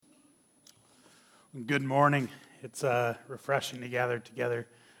Good morning. It's refreshing to gather together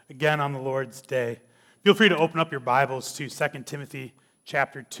again on the Lord's Day. Feel free to open up your Bibles to 2 Timothy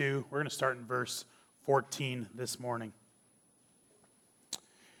chapter 2. We're going to start in verse 14 this morning.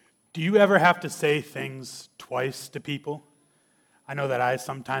 Do you ever have to say things twice to people? I know that I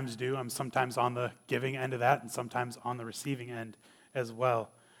sometimes do. I'm sometimes on the giving end of that and sometimes on the receiving end as well.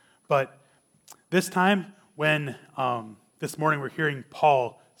 But this time, when this morning we're hearing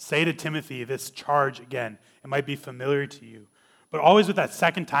Paul say to Timothy this charge again, it might be familiar to you. But always with that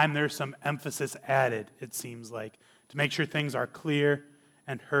second time, there's some emphasis added, it seems like, to make sure things are clear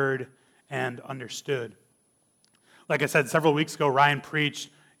and heard and understood. Like I said several weeks ago, Ryan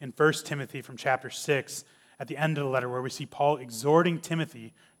preached in 1 Timothy from chapter 6 at the end of the letter where we see Paul exhorting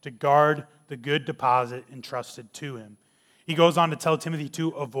Timothy to guard the good deposit entrusted to him. He goes on to tell Timothy to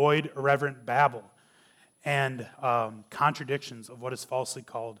avoid irreverent babble and contradictions of what is falsely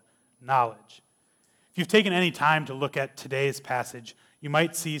called knowledge. If you've taken any time to look at today's passage, you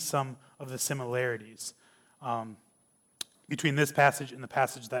might see some of the similarities between this passage and the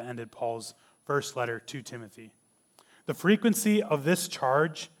passage that ended Paul's first letter to Timothy. The frequency of this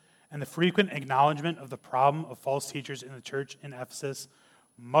charge and the frequent acknowledgement of the problem of false teachers in the church in Ephesus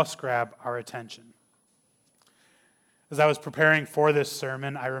must grab our attention. As I was preparing for this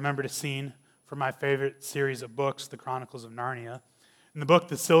sermon, I remembered a scene from my favorite series of books, The Chronicles of Narnia. In the book,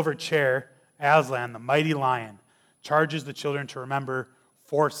 The Silver Chair, Aslan, the mighty lion, charges the children to remember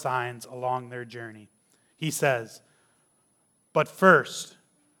 4 signs along their journey. He says, "But first,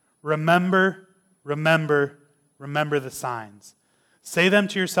 remember the signs. Say them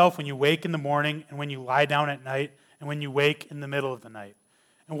to yourself when you wake in the morning and when you lie down at night and when you wake in the middle of the night.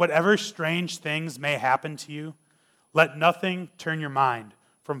 And whatever strange things may happen to you, let nothing turn your mind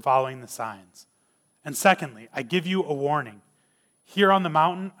from following the signs. And secondly, I give you a warning. Here on the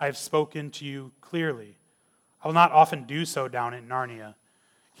mountain, I have spoken to you clearly. I will not often do so down in Narnia.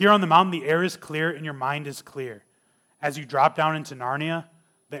 Here on the mountain, the air is clear and your mind is clear. As you drop down into Narnia,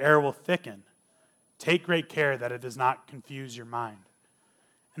 the air will thicken. Take great care that it does not confuse your mind.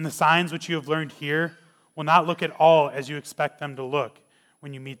 And the signs which you have learned here will not look at all as you expect them to look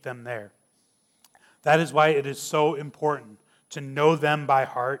when you meet them there. That is why it is so important to know them by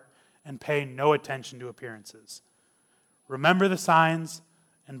heart and pay no attention to appearances. Remember the signs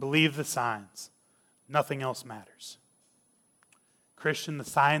and believe the signs. Nothing else matters." Christian, the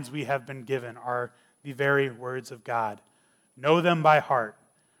signs we have been given are the very words of God. Know them by heart.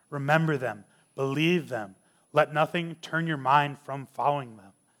 Remember them. Believe them. Let nothing turn your mind from following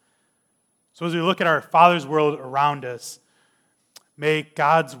them. So as we look at our Father's world around us, may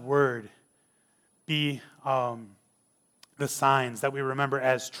God's word be the signs that we remember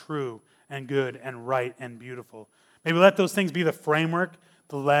as true and good and right and beautiful. May we let those things be the framework,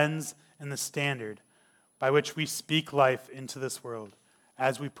 the lens, and the standard by which we speak life into this world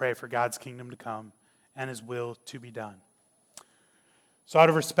as we pray for God's kingdom to come and His will to be done. So out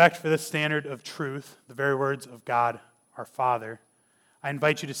of respect for this standard of truth, the very words of God, our Father, I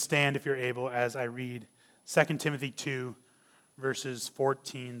invite you to stand if you're able as I read 2 Timothy 2, verses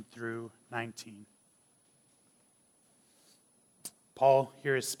 14 through 19. Paul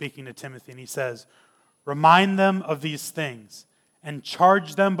here is speaking to Timothy, and he says, "Remind them of these things, and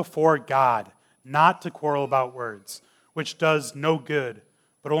charge them before God not to quarrel about words, which does no good,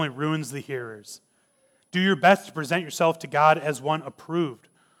 but only ruins the hearers. Do your best to present yourself to God as one approved,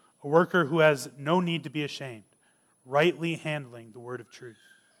 a worker who has no need to be ashamed, rightly handling the word of truth.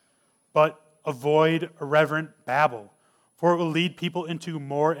 But avoid irreverent babble, for it will lead people into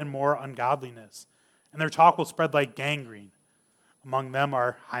more and more ungodliness, and their talk will spread like gangrene. Among them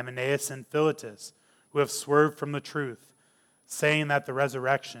are Hymenaeus and Philetus, who have swerved from the truth, saying that the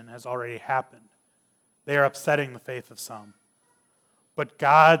resurrection has already happened. They are upsetting the faith of some. But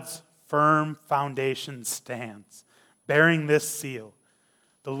God's firm foundation stands, bearing this seal.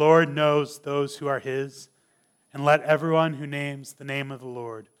 The Lord knows those who are His, and let everyone who names the name of the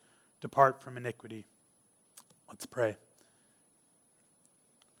Lord depart from iniquity." Let's pray.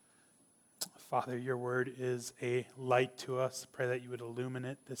 Father, your word is a light to us. Pray that you would illumine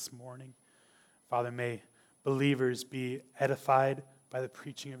it this morning. Father, may believers be edified by the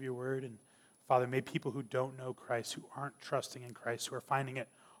preaching of your word. And Father, may people who don't know Christ, who aren't trusting in Christ, who are finding it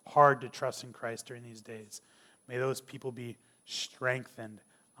hard to trust in Christ during these days, may those people be strengthened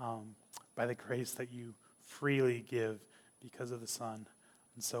by the grace that you freely give because of the Son.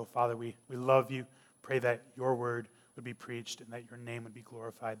 And so, Father, we love you. Pray that your word would be preached and that your name would be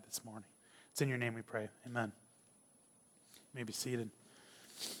glorified this morning. It's in your name we pray. Amen. You may be seated.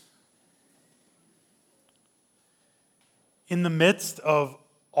 In the midst of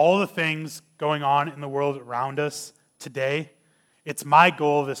all the things going on in the world around us today, it's my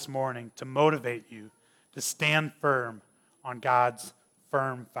goal this morning to motivate you to stand firm on God's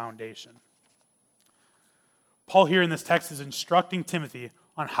firm foundation. Paul here in this text is instructing Timothy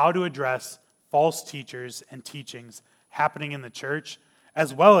on how to address false teachers and teachings happening in the church,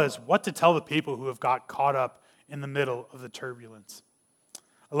 as well as what to tell the people who have got caught up in the middle of the turbulence.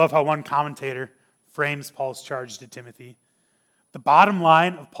 I love how one commentator frames Paul's charge to Timothy. The bottom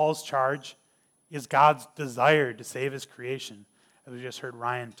line of Paul's charge is God's desire to save his creation, as we just heard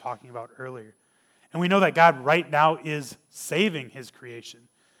Ryan talking about earlier. And we know that God right now is saving his creation.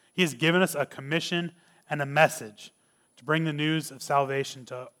 He has given us a commission and a message to bring the news of salvation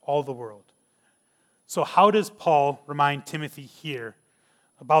to all the world. So how does Paul remind Timothy here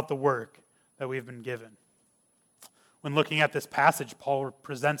about the work that we've been given? When looking at this passage, Paul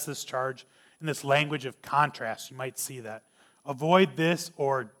presents this charge in this language of contrast. You might see that. Avoid this,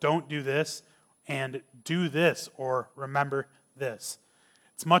 or don't do this, and do this, or remember this.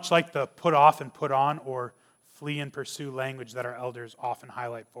 It's much like the put off and put on, or flee and pursue language that our elders often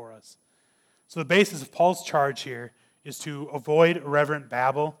highlight for us. So the basis of Paul's charge here is to avoid irreverent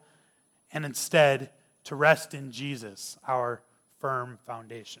babble and instead to rest in Jesus, our firm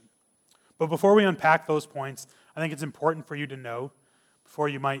foundation. But before we unpack those points, I think it's important for you to know, before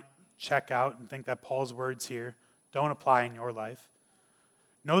you might check out and think that Paul's words here don't apply in your life,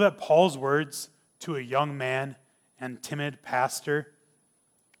 know that Paul's words to a young man and timid pastor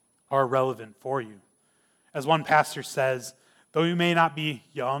are relevant for you. As one pastor says, though you may not be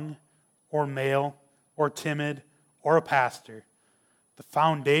young or male or timid or a pastor, the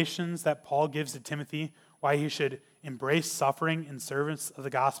foundations that Paul gives to Timothy, why he should embrace suffering in service of the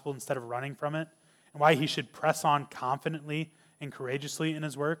gospel instead of running from it, and why he should press on confidently and courageously in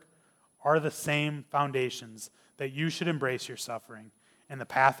his work, are the same foundations that you should embrace your suffering and the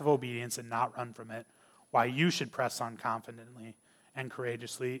path of obedience and not run from it, why you should press on confidently and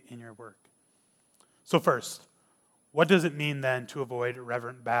courageously in your work. So first, what does it mean then to avoid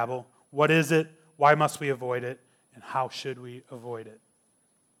irreverent babble? What is it? Why must we avoid it? And how should we avoid it?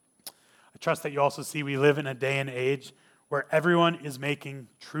 I trust that you also see we live in a day and age where everyone is making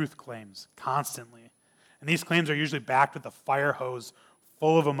truth claims constantly. And these claims are usually backed with a fire hose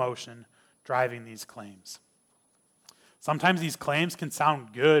full of emotion driving these claims. Sometimes these claims can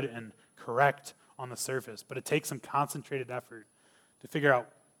sound good and correct on the surface, but it takes some concentrated effort to figure out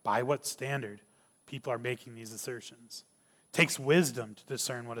by what standard people are making these assertions. It takes wisdom to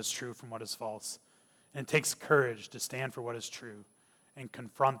discern what is true from what is false. And it takes courage to stand for what is true and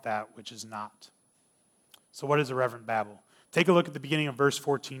confront that which is not. So what is irreverent babble? Take a look at the beginning of verse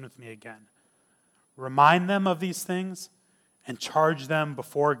 14 with me again. Remind them of these things and charge them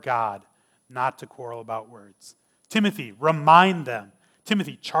before God not to quarrel about words. Timothy, remind them.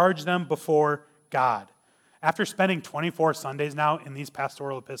 Timothy, charge them before God. After spending 24 Sundays now in these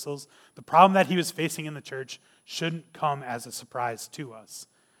pastoral epistles, the problem that he was facing in the church shouldn't come as a surprise to us.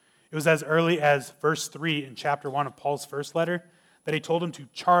 It was as early as verse 3 in chapter 1 of Paul's first letter that he told him to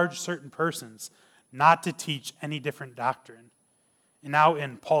charge certain persons not to teach any different doctrine. And now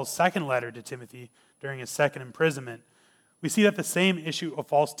in Paul's second letter to Timothy during his second imprisonment, we see that the same issue of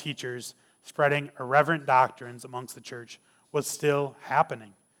false teachers spreading irreverent doctrines amongst the church was still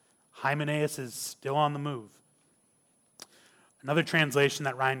happening. Hymenaeus is still on the move. Another translation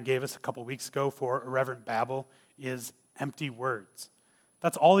that Ryan gave us a couple weeks ago for irreverent babble is empty words.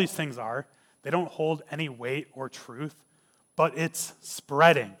 That's all these things are. They don't hold any weight or truth, but it's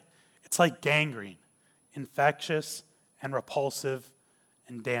spreading. It's like gangrene, infectious and repulsive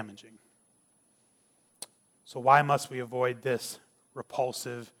and damaging. So why must we avoid this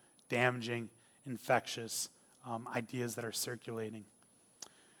repulsive, damaging, infectious ideas that are circulating?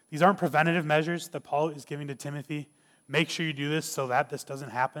 These aren't preventative measures that Paul is giving to Timothy. Make sure you do this so that this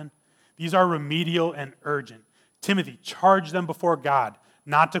doesn't happen. These are remedial and urgent. Timothy, charge them before God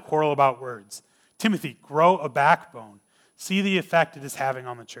not to quarrel about words. Timothy, grow a backbone. See the effect it is having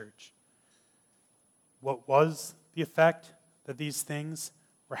on the church. What was the effect that these things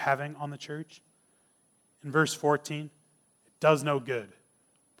were having on the church? In verse 14, it does no good,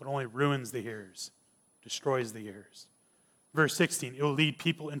 but only ruins the hearers, destroys the hearers. Verse 16, it will lead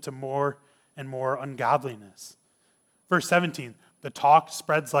people into more and more ungodliness. Verse 17, the talk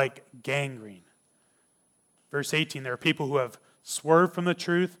spreads like gangrene. Verse 18, there are people who have swerved from the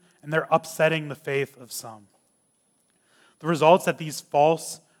truth and they're upsetting the faith of some. The results that these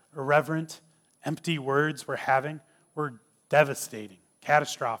false, irreverent, empty words were having were devastating,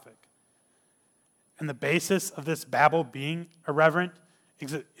 catastrophic. And the basis of this babble being irreverent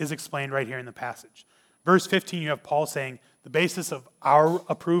is explained right here in the passage. Verse 15, you have Paul saying, The basis of our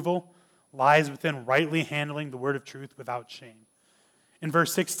approval lies within rightly handling the word of truth without shame. In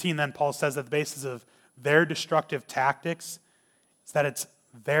verse 16, then, Paul says that the basis of their destructive tactics is that it's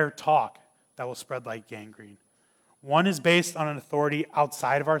their talk that will spread like gangrene. One is based on an authority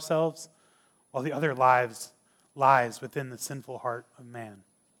outside of ourselves, while the other lies within the sinful heart of man.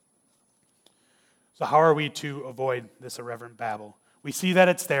 So how are we to avoid this irreverent babble? We see that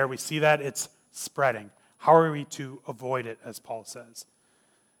it's there. We see that it's spreading. How are we to avoid it, as Paul says?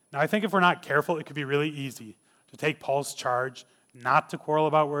 Now, I think if we're not careful, it could be really easy to take Paul's charge not to quarrel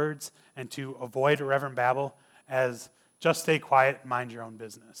about words and to avoid irreverent babble as just stay quiet and mind your own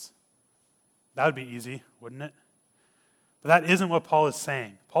business. That would be easy, wouldn't it? But that isn't what Paul is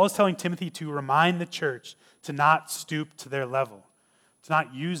saying. Paul is telling Timothy to remind the church to not stoop to their level, to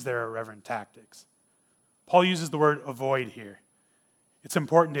not use their irreverent tactics. Paul uses the word avoid here. It's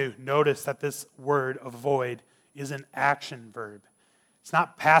important to notice that this word avoid is an action verb. It's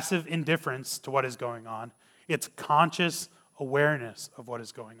not passive indifference to what is going on. It's conscious awareness of what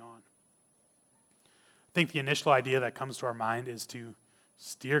is going on. I think the initial idea that comes to our mind is to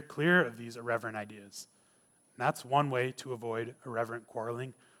steer clear of these irreverent ideas. And that's one way to avoid irreverent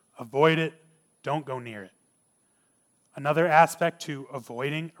quarreling. Avoid it, don't go near it. Another aspect to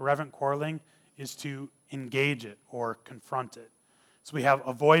avoiding irreverent quarreling is to engage it or confront it. So we have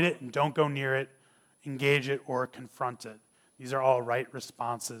avoid it and don't go near it, engage it or confront it. These are all right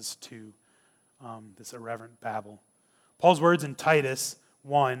responses to this irreverent babble. Paul's words in Titus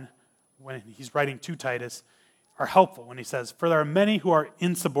 1, when he's writing to Titus, are helpful when he says, "For there are many who are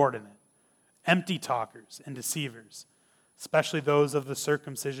insubordinate, empty talkers and deceivers, especially those of the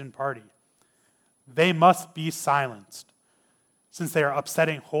circumcision party. They must be silenced, since they are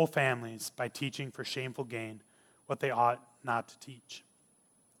upsetting whole families by teaching for shameful gain what they ought not to teach."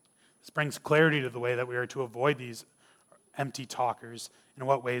 This brings clarity to the way that we are to avoid these empty talkers and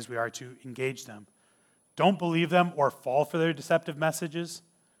what ways we are to engage them. Don't believe them or fall for their deceptive messages,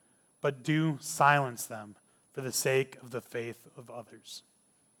 but do silence them for the sake of the faith of others.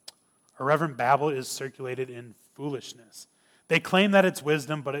 Irreverent babble is circulated in foolishness. They claim that it's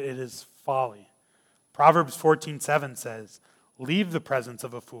wisdom, but it is folly. Proverbs 14:7 says, "Leave the presence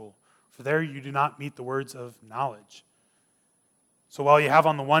of a fool, for there you do not meet the words of knowledge." So while you have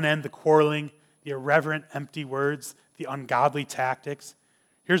on the one end the quarreling, the irreverent, empty words, the ungodly tactics,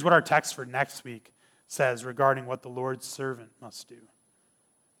 here's what our text for next week says regarding what the Lord's servant must do.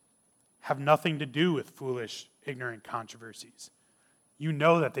 Have nothing to do with foolish, ignorant controversies. You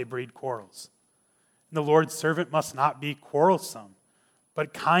know that they breed quarrels. And the Lord's servant must not be quarrelsome,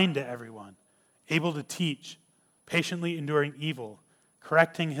 but kind to everyone, able to teach, patiently enduring evil,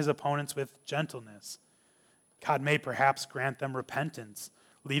 correcting his opponents with gentleness. God may perhaps grant them repentance,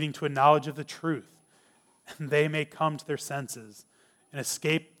 leading to a knowledge of the truth, and they may come to their senses and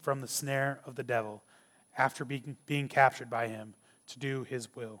escape from the snare of the devil after being captured by him to do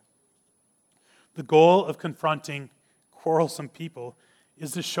his will. The goal of confronting quarrelsome people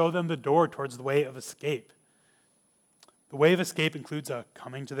is to show them the door towards the way of escape. The way of escape includes a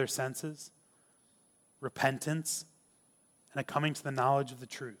coming to their senses, repentance, and a coming to the knowledge of the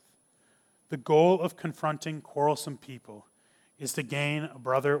truth. The goal of confronting quarrelsome people is to gain a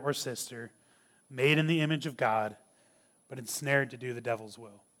brother or sister made in the image of God, but ensnared to do the devil's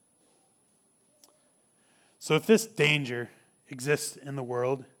will. So if this danger exists in the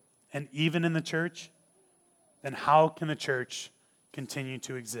world, and even in the church, then how can the church continue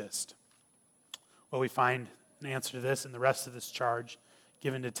to exist? Well, we find an answer to this in the rest of this charge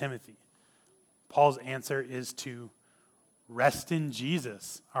given to Timothy. Paul's answer is to rest in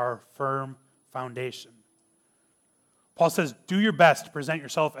Jesus, our firm foundation. Paul says, do your best to present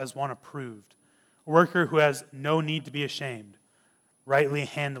yourself as one approved, a worker who has no need to be ashamed, rightly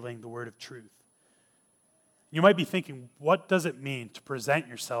handling the word of truth. You might be thinking, what does it mean to present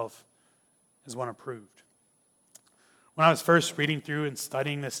yourself as one approved? When I was first reading through and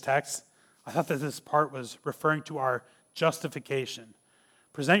studying this text, I thought that this part was referring to our justification.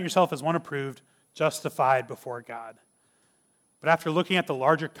 Present yourself as one approved, justified before God. But after looking at the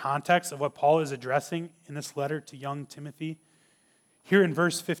larger context of what Paul is addressing in this letter to young Timothy, here in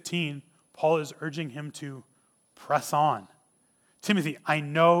verse 15, Paul is urging him to press on. Timothy, I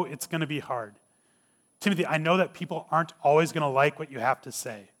know it's going to be hard. Timothy, I know that people aren't always going to like what you have to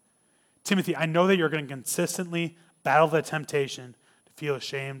say. Timothy, I know that you're going to consistently battle the temptation to feel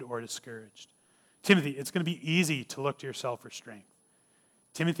ashamed or discouraged. Timothy, it's going to be easy to look to yourself for strength.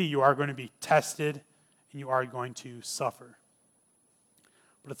 Timothy, you are going to be tested and you are going to suffer.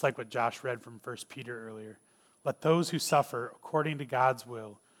 But it's like what Josh read from 1 Peter earlier. Let those who suffer according to God's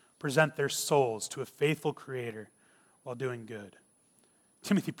will present their souls to a faithful Creator while doing good.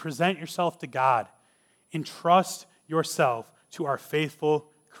 Timothy, present yourself to God. Entrust yourself to our faithful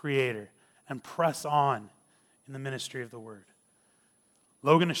Creator and press on in the ministry of the word.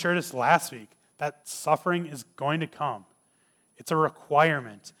 Logan assured us last week that suffering is going to come. It's a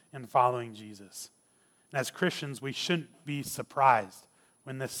requirement in following Jesus. And as Christians, we shouldn't be surprised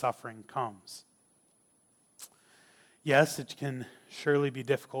when this suffering comes. Yes, it can surely be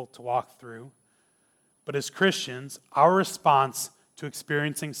difficult to walk through, but as Christians, our response to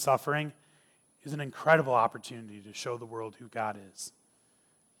experiencing suffering is an incredible opportunity to show the world who God is.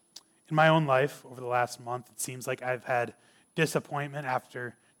 In my own life, over the last month, it seems like I've had disappointment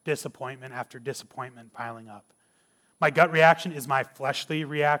after disappointment after disappointment piling up. My gut reaction is my fleshly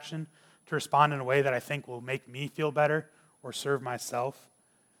reaction to respond in a way that I think will make me feel better or serve myself.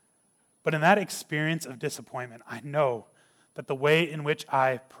 But in that experience of disappointment, I know that the way in which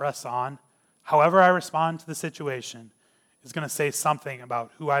I press on, however I respond to the situation, is going to say something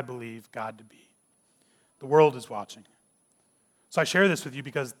about who I believe God to be. The world is watching. So I share this with you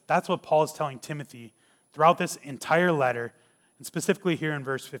because that's what Paul is telling Timothy throughout this entire letter, and specifically here in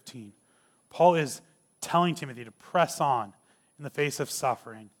verse 15. Paul is telling Timothy to press on in the face of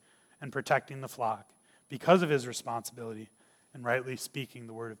suffering and protecting the flock because of his responsibility and rightly speaking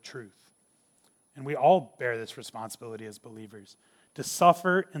the word of truth. And we all bear this responsibility as believers, to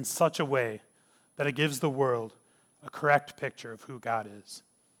suffer in such a way that it gives the world a correct picture of who God is.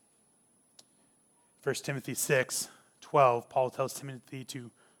 1 Timothy 6:12, Paul tells Timothy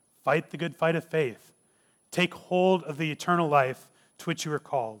to fight the good fight of faith, take hold of the eternal life to which you were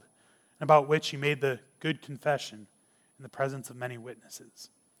called, and about which you made the good confession in the presence of many witnesses.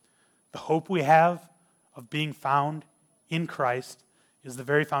 The hope we have of being found in Christ is the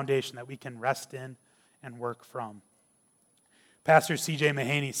very foundation that we can rest in and work from. Pastor C.J.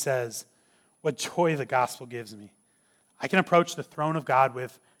 Mahaney says, "What joy the gospel gives me. I can approach the throne of God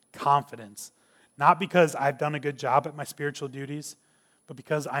with confidence, not because I've done a good job at my spiritual duties, but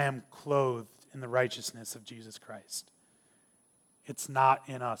because I am clothed in the righteousness of Jesus Christ." It's not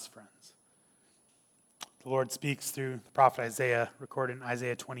in us, friends. The Lord speaks through the prophet Isaiah, recorded in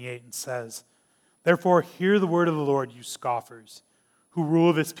Isaiah 28, and says, "Therefore hear the word of the Lord, you scoffers, who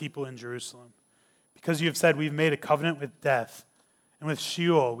rule this people in Jerusalem. Because you have said, we've made a covenant with death, and with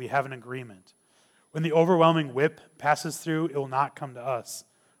Sheol we have an agreement. When the overwhelming whip passes through, it will not come to us,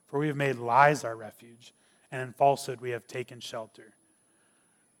 for we have made lies our refuge, and in falsehood we have taken shelter.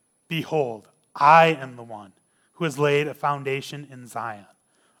 Behold, I am the one who has laid a foundation in Zion,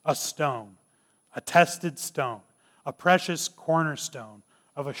 a stone, a tested stone, a precious cornerstone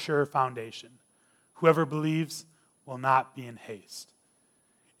of a sure foundation. Whoever believes will not be in haste."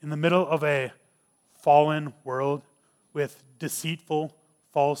 In the middle of a fallen world with deceitful,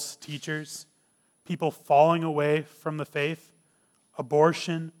 false teachers, people falling away from the faith,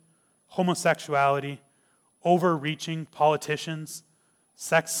 abortion, homosexuality, overreaching politicians,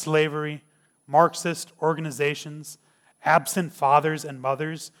 sex slavery, Marxist organizations, absent fathers and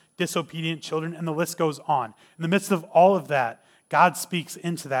mothers, disobedient children, and the list goes on. In the midst of all of that, God speaks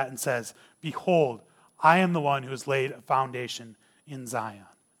into that and says, "Behold, I am the one who has laid a foundation in Zion."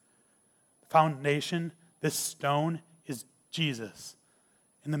 The foundation, this stone, is Jesus.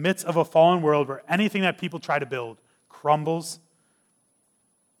 In the midst of a fallen world where anything that people try to build crumbles,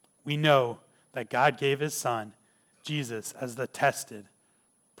 we know that God gave his son, Jesus, as the tested,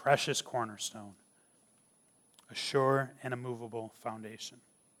 precious cornerstone, a sure and immovable foundation.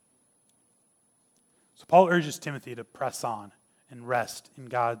 So Paul urges Timothy to press on and rest in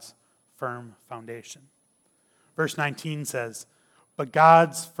God's firm foundation. Verse 19 says, "But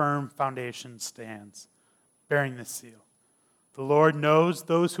God's firm foundation stands, bearing this seal. The Lord knows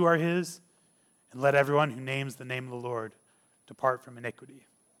those who are his, and let everyone who names the name of the Lord depart from iniquity."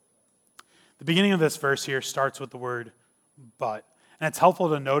 The beginning of this verse here starts with the word "but." And it's helpful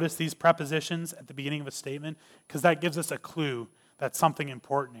to notice these prepositions at the beginning of a statement because that gives us a clue that something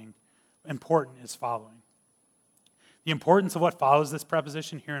important is following. The importance of what follows this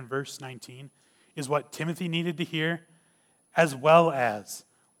preposition here in verse 19 is what Timothy needed to hear, as well as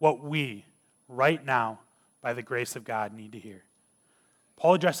what we, right now, by the grace of God, need to hear.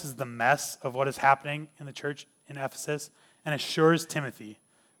 Paul addresses the mess of what is happening in the church in Ephesus and assures Timothy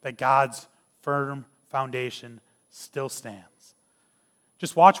that God's firm foundation still stands.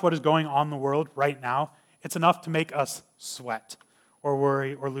 Just watch what is going on in the world right now. It's enough to make us sweat or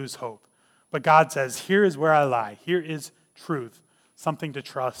worry or lose hope. But God says, here is where I lie. Here is truth, something to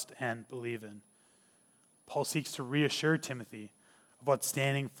trust and believe in. Paul seeks to reassure Timothy of what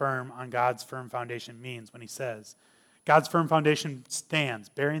standing firm on God's firm foundation means when he says, God's firm foundation stands,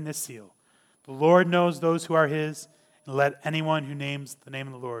 bearing this seal. The Lord knows those who are his, and let anyone who names the name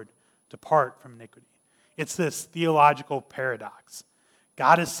of the Lord depart from iniquity. It's this theological paradox.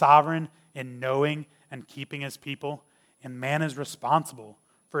 God is sovereign in knowing and keeping his people, and man is responsible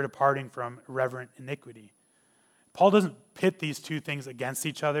for departing from irreverent iniquity. Paul doesn't pit these two things against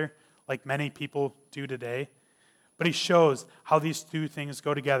each other like many people do today, but he shows how these two things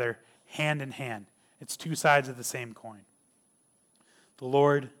go together hand in hand. It's two sides of the same coin. The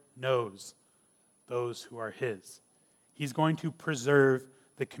Lord knows those who are his. He's going to preserve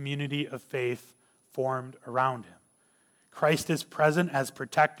the community of faith formed around him. Christ is present as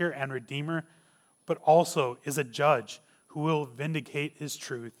protector and redeemer, but also is a judge who will vindicate his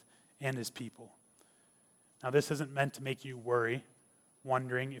truth and his people. Now, this isn't meant to make you worry,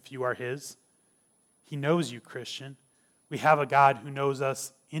 wondering if you are his. He knows you, Christian. We have a God who knows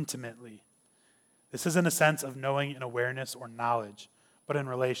us intimately. This isn't a sense of knowing in awareness or knowledge, but in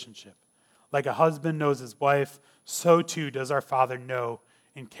relationship. Like a husband knows his wife, so too does our Father know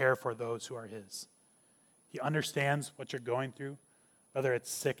and care for those who are his. He understands what you're going through, whether it's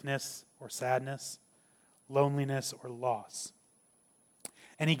sickness or sadness, loneliness or loss.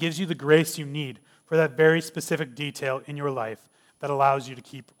 And he gives you the grace you need for that very specific detail in your life that allows you to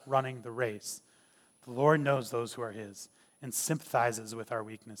keep running the race. The Lord knows those who are his and sympathizes with our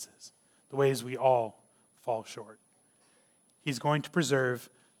weaknesses, the ways we all fall short. He's going to preserve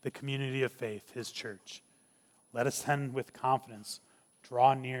the community of faith, his church. Let us then with confidence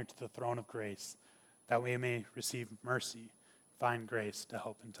draw near to the throne of grace, that we may receive mercy, find grace to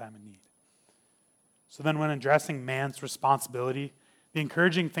help in time of need. So then when addressing man's responsibility, the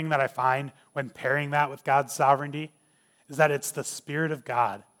encouraging thing that I find when pairing that with God's sovereignty is that it's the Spirit of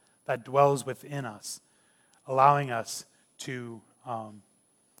God that dwells within us, allowing us to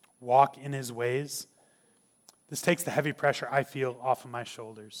walk in his ways. This takes the heavy pressure I feel off of my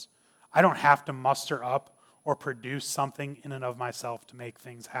shoulders. I don't have to muster up or produce something in and of myself to make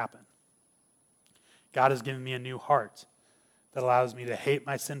things happen. God has given me a new heart that allows me to hate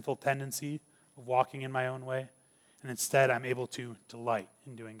my sinful tendency of walking in my own way, and instead I'm able to delight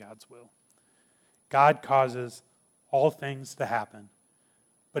in doing God's will. God causes all things to happen,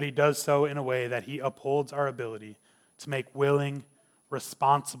 but he does so in a way that he upholds our ability to make willing,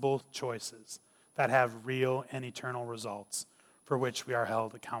 responsible choices that have real and eternal results for which we are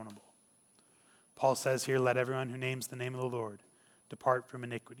held accountable. Paul says here, let everyone who names the name of the Lord depart from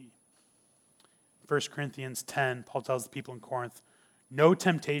iniquity. In 1 Corinthians 10, Paul tells the people in Corinth, no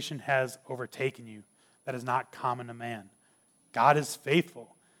temptation has overtaken you that is not common to man. God is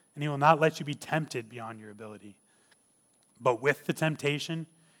faithful, and he will not let you be tempted beyond your ability. But with the temptation,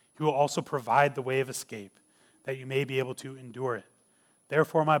 he will also provide the way of escape, that you may be able to endure it.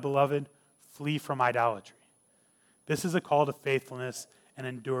 Therefore, my beloved, flee from idolatry. This is a call to faithfulness and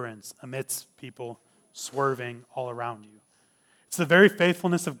endurance amidst people swerving all around you. It's the very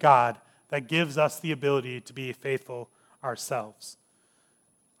faithfulness of God that gives us the ability to be faithful ourselves.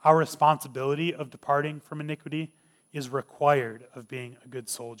 Our responsibility of departing from iniquity is required of being a good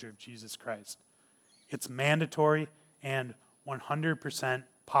soldier of Jesus Christ. It's mandatory and 100%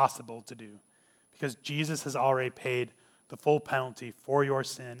 possible to do because Jesus has already paid the full penalty for your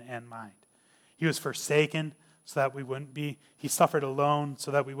sin and mine. He was forsaken so that we wouldn't be. He suffered alone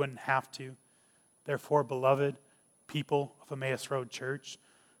so that we wouldn't have to. Therefore, beloved people of Emmaus Road Church,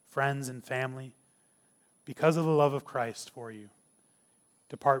 friends and family, because of the love of Christ for you,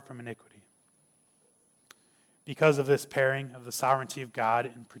 depart from iniquity. Because of this pairing of the sovereignty of God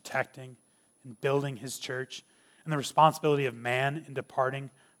in protecting and building his church and the responsibility of man in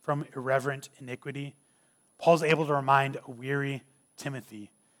departing from irreverent iniquity, Paul's able to remind a weary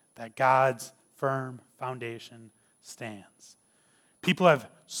Timothy that God's firm foundation stands. People have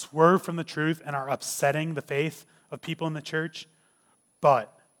swerved from the truth and are upsetting the faith of people in the church,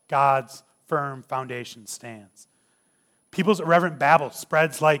 but God's firm foundation stands. People's irreverent babble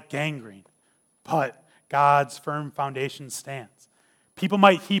spreads like gangrene, but God's firm foundation stands. People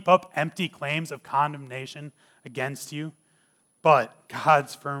might heap up empty claims of condemnation against you, but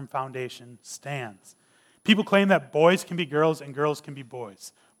God's firm foundation stands. People claim that boys can be girls and girls can be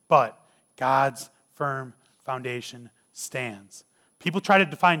boys, but God's firm foundation stands. People try to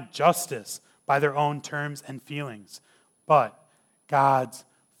define justice by their own terms and feelings, but God's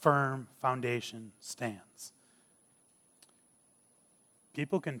firm foundation stands.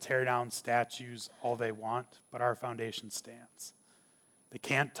 People can tear down statues all they want, but our foundation stands. They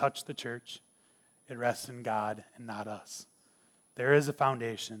can't touch the church. It rests in God and not us. There is a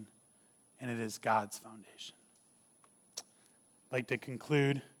foundation, and it is God's foundation. I'd like to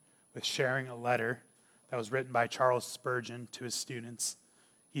conclude with sharing a letter that was written by Charles Spurgeon to his students.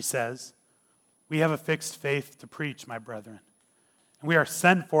 He says, We have a fixed faith to preach, my brethren. And we are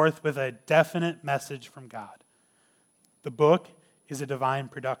sent forth with a definite message from God. The book is a divine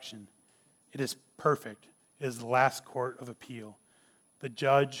production. It is perfect. It is the last court of appeal, the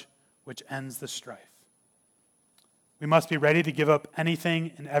judge which ends the strife. We must be ready to give up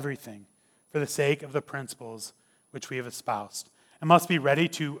anything and everything for the sake of the principles which we have espoused, and must be ready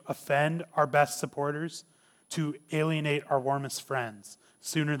to offend our best supporters, to alienate our warmest friends,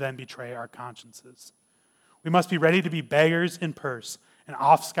 sooner than betray our consciences. We must be ready to be beggars in purse and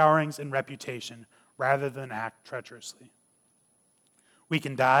offscourings in reputation, rather than act treacherously. We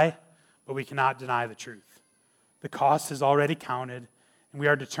can die, but we cannot deny the truth. The cost is already counted, and we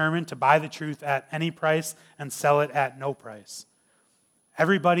are determined to buy the truth at any price and sell it at no price.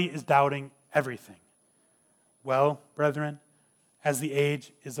 Everybody is doubting everything. Well, brethren, as the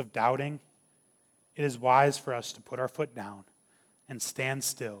age is of doubting, it is wise for us to put our foot down and stand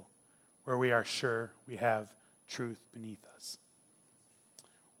still where we are sure we have truth beneath us.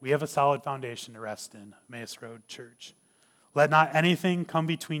 We have a solid foundation to rest in, Emmaus Road Church. Let not anything come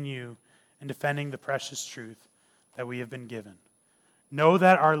between you and defending the precious truth that we have been given. Know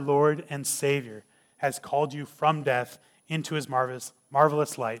that our Lord and Savior has called you from death into his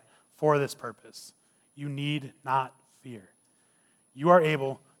marvelous light for this purpose. You need not fear. You are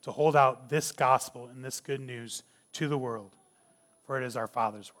able to hold out this gospel and this good news to the world, for it is our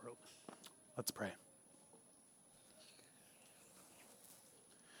Father's world. Let's pray.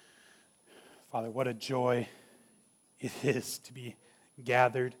 Father, what a joy it is to be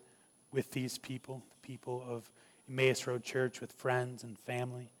gathered with these people, the people of Emmaus Road Church, with friends and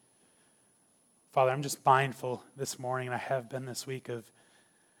family. Father, I'm just mindful this morning, and I have been this week, of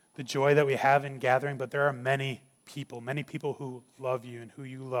the joy that we have in gathering, but there are many people who love you and who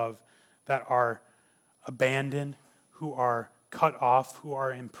you love, that are abandoned, who are cut off, who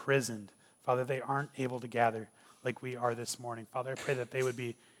are imprisoned. Father, they aren't able to gather like we are this morning. Father, I pray that they would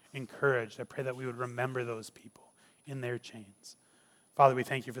be encouraged. I pray that we would remember those people in their chains. Father, we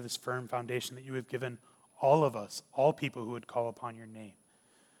thank you for this firm foundation that you have given all of us, all people who would call upon your name.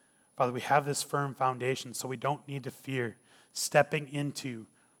 Father, we have this firm foundation, so we don't need to fear stepping into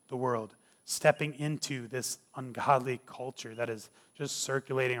the world, stepping into this ungodly culture that is just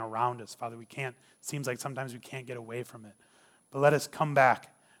circulating around us. Father, seems like sometimes we can't get away from it. But let us come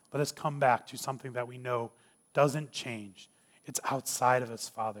back. Let us come back to something that we know doesn't change. It's outside of us,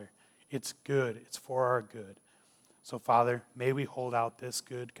 Father. It's good. It's for our good. So, Father, may we hold out this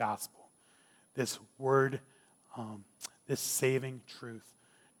good gospel, this word, this saving truth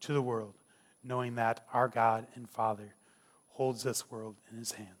to the world, knowing that our God and Father holds this world in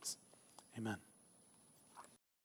his hands. Amen.